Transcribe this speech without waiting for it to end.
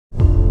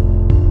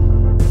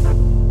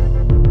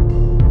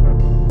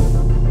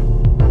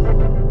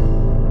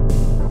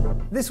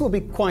this will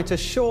be quite a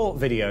short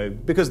video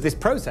because this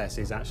process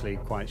is actually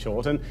quite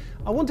short, and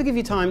I want to give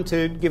you time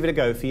to give it a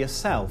go for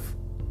yourself.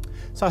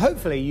 So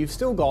hopefully you've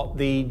still got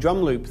the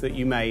drum loop that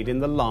you made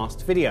in the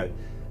last video,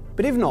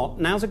 but if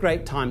not, now's a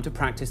great time to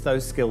practice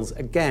those skills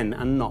again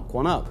and knock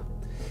one up.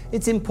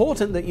 It's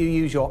important that you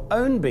use your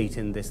own beat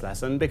in this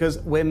lesson because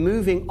we're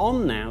moving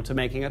on now to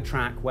making a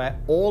track where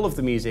all of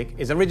the music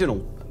is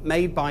original,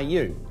 made by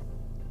you.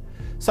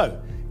 So,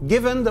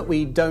 given that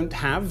we don't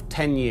have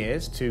 10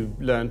 years to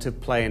learn to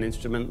play an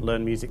instrument,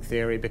 learn music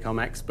theory, become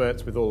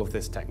experts with all of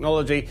this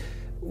technology,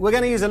 we're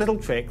going to use a little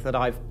trick that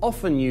I've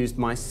often used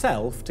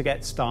myself to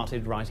get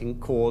started writing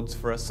chords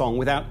for a song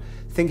without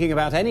thinking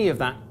about any of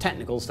that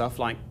technical stuff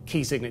like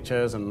key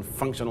signatures and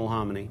functional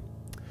harmony.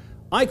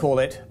 I call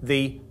it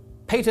the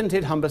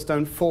patented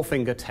Humberstone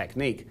four-finger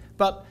technique,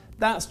 but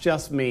that's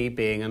just me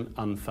being an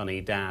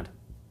unfunny dad.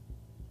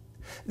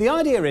 The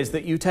idea is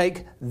that you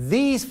take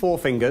these four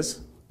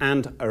fingers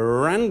and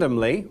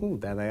randomly,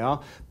 there they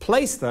are,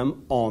 place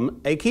them on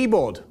a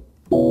keyboard.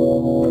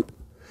 You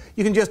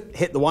can just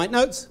hit the white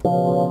notes,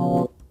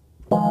 or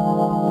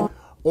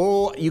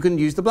you can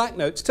use the black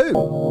notes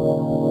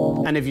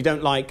too. And if you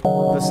don't like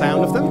the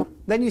sound of them,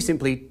 then you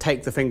simply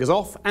take the fingers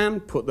off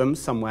and put them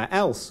somewhere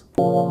else.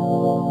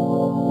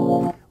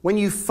 When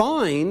you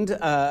find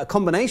a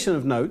combination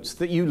of notes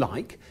that you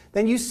like,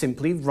 then you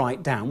simply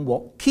write down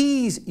what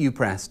keys you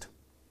pressed.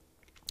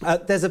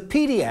 There's a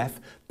PDF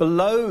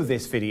below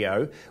this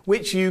video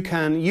which you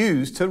can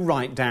use to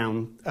write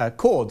down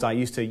chords. I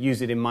used to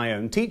use it in my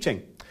own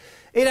teaching.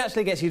 It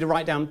actually gets you to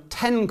write down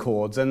 10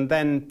 chords and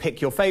then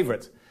pick your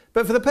favourites.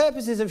 But for the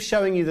purposes of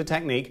showing you the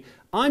technique,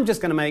 I'm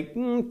just going to make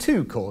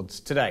 2 chords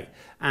today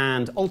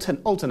and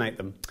alternate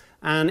them.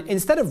 And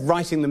instead of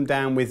writing them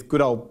down with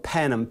good old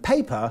pen and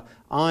paper,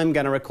 I'm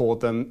going to record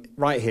them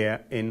right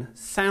here in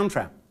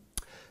Soundtrap.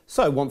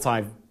 So once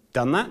I've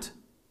done that,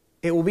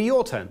 it will be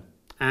your turn.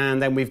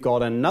 And then we've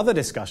got another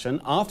discussion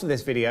after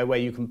this video where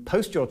you can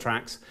post your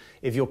tracks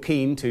if you're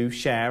keen to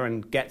share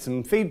and get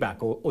some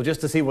feedback or just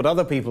to see what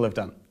other people have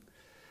done.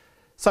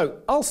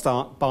 So I'll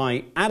start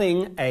by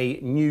adding a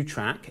new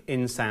track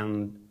in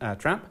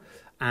Soundtrap,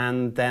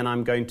 and then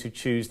I'm going to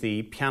choose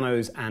the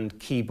pianos and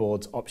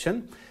keyboards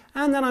option.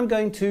 And then I'm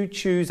going to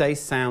choose a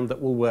sound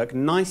that will work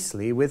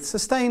nicely with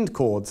sustained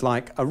chords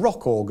like a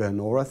rock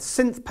organ or a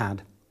synth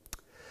pad.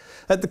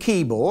 At the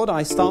keyboard,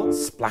 I start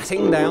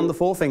splatting down the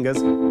 4 fingers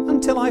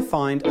until I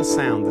find a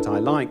sound that I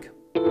like.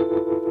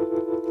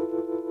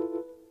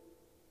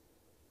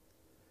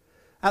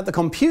 At the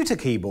computer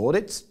keyboard,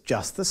 it's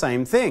just the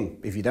same thing,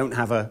 if you don't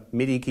have a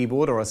MIDI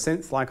keyboard or a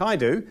synth like I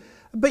do.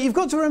 But you've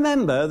got to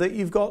remember that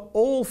you've got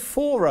all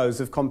 4 rows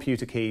of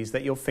computer keys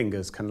that your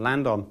fingers can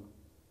land on.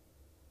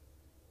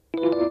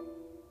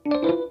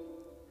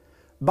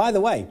 By the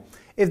way,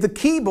 if the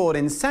keyboard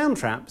in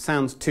Soundtrap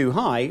sounds too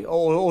high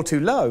or too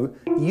low,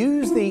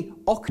 use the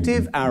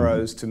octave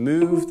arrows to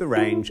move the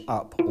range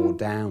up or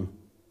down.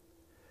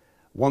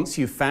 Once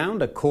you've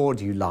found a chord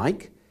you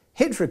like,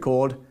 hit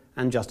record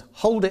and just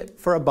hold it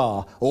for a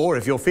bar. Or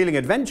if you're feeling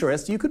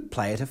adventurous, you could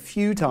play it a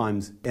few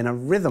times in a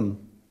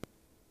rhythm.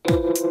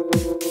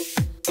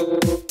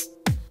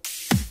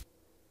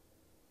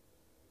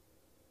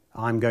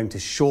 I'm going to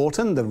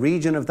shorten the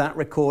region of that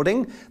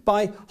recording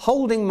by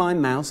holding my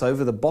mouse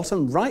over the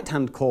bottom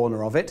right-hand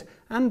corner of it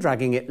and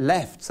dragging it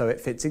left so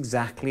it fits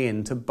exactly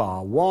into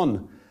bar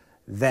 1.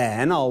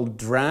 Then I'll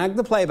drag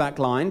the playback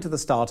line to the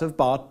start of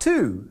bar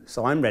 2,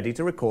 so I'm ready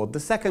to record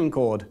the second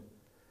chord.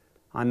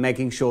 I'm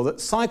making sure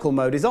that cycle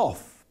mode is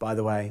off, by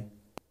the way.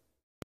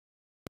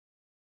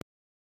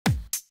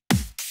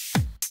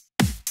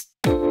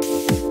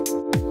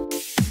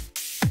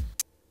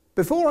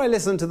 Before I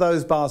listen to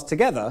those bars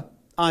together,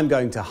 I'm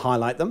going to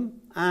highlight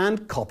them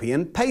and copy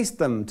and paste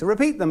them to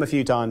repeat them a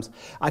few times.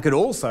 I could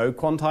also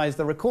quantize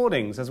the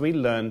recordings as we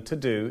learned to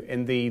do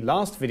in the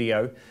last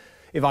video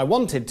if I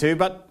wanted to,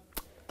 but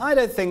I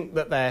don't think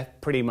that they're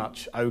pretty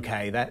much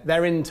okay.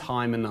 They're in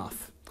time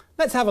enough.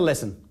 Let's have a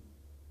listen.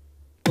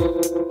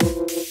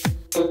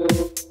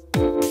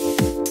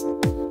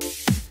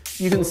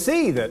 You can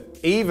see that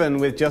even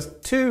with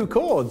just 2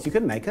 chords, you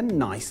can make a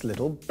nice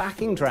little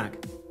backing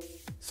track.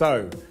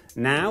 So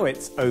now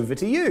it's over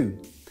to you.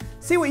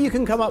 See what you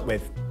can come up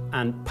with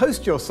and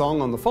post your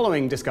song on the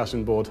following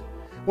discussion board.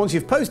 Once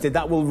you've posted,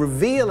 that will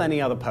reveal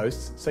any other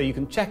posts so you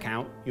can check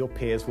out your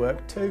peers'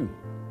 work too.